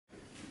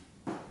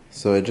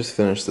So I just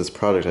finished this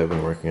project I've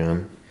been working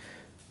on,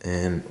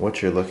 and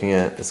what you're looking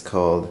at is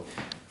called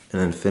an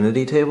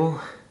infinity table.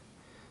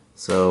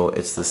 So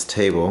it's this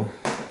table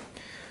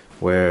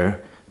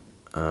where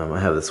I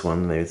have this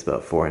one, maybe it's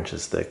about 4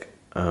 inches thick,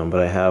 but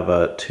I have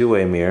a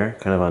two-way mirror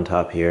kind of on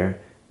top here,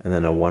 and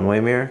then a one-way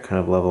mirror kind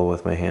of level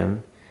with my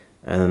hand,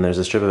 and then there's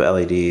a strip of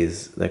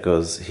LEDs that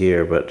goes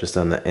here but just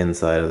on the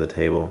inside of the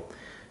table.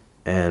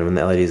 And when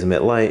the LEDs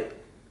emit light,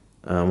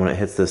 when it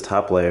hits this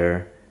top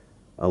layer,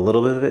 a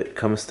little bit of it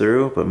comes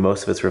through, but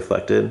most of it's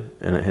reflected,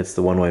 and it hits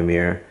the one-way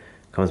mirror,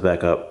 comes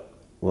back up,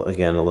 well,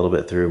 again, a little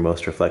bit through,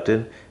 most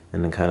reflected,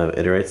 and then kind of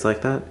iterates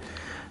like that.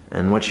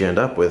 And what you end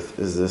up with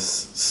is this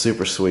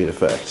super sweet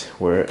effect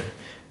where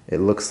it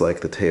looks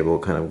like the table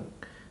kind of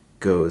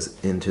goes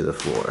into the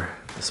floor,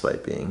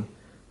 despite being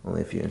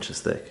only a few inches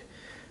thick.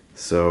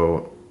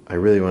 So I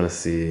really want to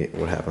see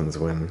what happens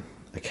when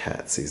a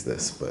cat sees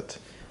this, but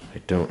I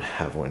don't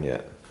have one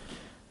yet.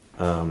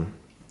 But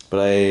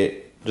I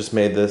just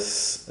made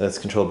this. It's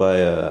controlled by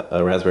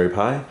a Raspberry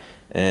Pi,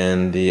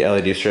 and the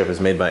LED strip is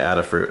made by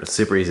Adafruit. It's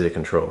super easy to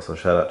control, so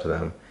shout out to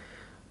them.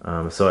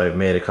 So I've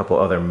made a couple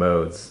other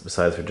modes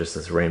besides for just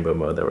this rainbow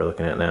mode that we're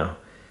looking at now.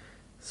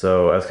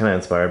 So I was kind of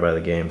inspired by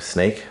the game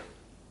Snake,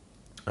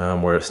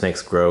 where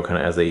snakes grow kind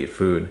of as they eat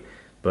food.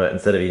 But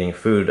instead of eating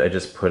food, I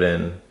just put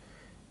in,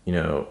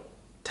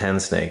 10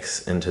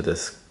 snakes into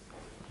this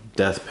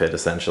death pit,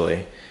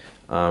 essentially.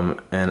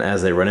 And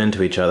as they run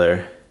into each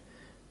other,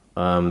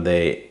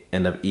 they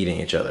end up eating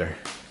each other.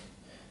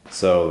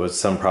 So there's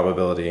some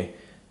probability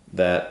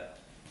that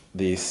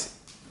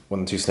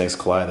when the two snakes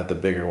collide, that the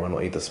bigger one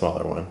will eat the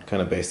smaller one,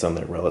 kind of based on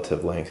their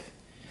relative length.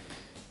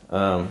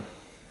 But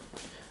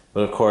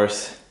of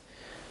course,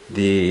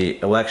 the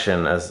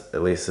election,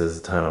 at least as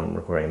the time I'm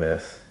recording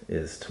this,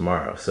 is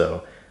tomorrow.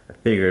 So I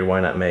figured, why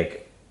not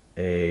make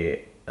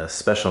a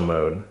special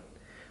mode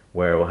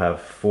where we'll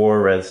have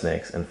 4 red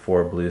snakes and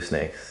 4 blue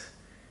snakes.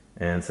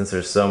 And since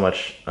there's so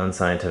much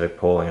unscientific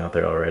polling out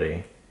there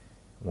already,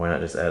 why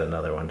not just add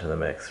another one to the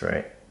mix,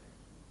 right?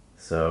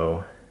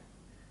 So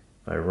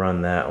if I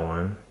run that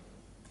one,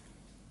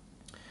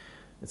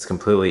 it's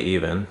completely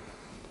even.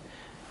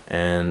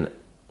 And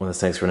when the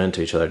snakes run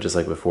into each other, just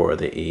like before,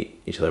 they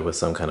eat each other with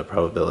some kind of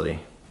probability.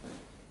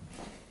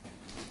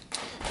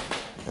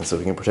 And so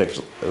we can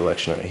predict the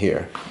election right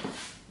here,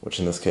 which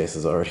in this case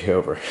is already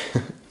over.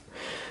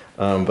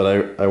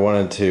 But I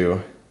wanted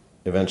to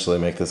eventually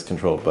make this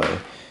controlled by,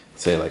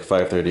 say, like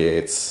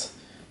 5/38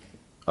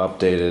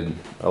 updated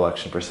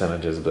election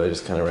percentages, but I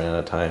just kind of ran out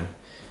of time.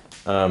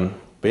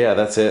 But yeah,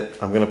 that's it.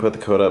 I'm going to put the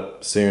code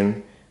up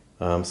soon,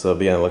 so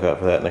be on the lookout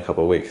for that in a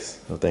couple of weeks.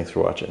 So thanks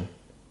for watching.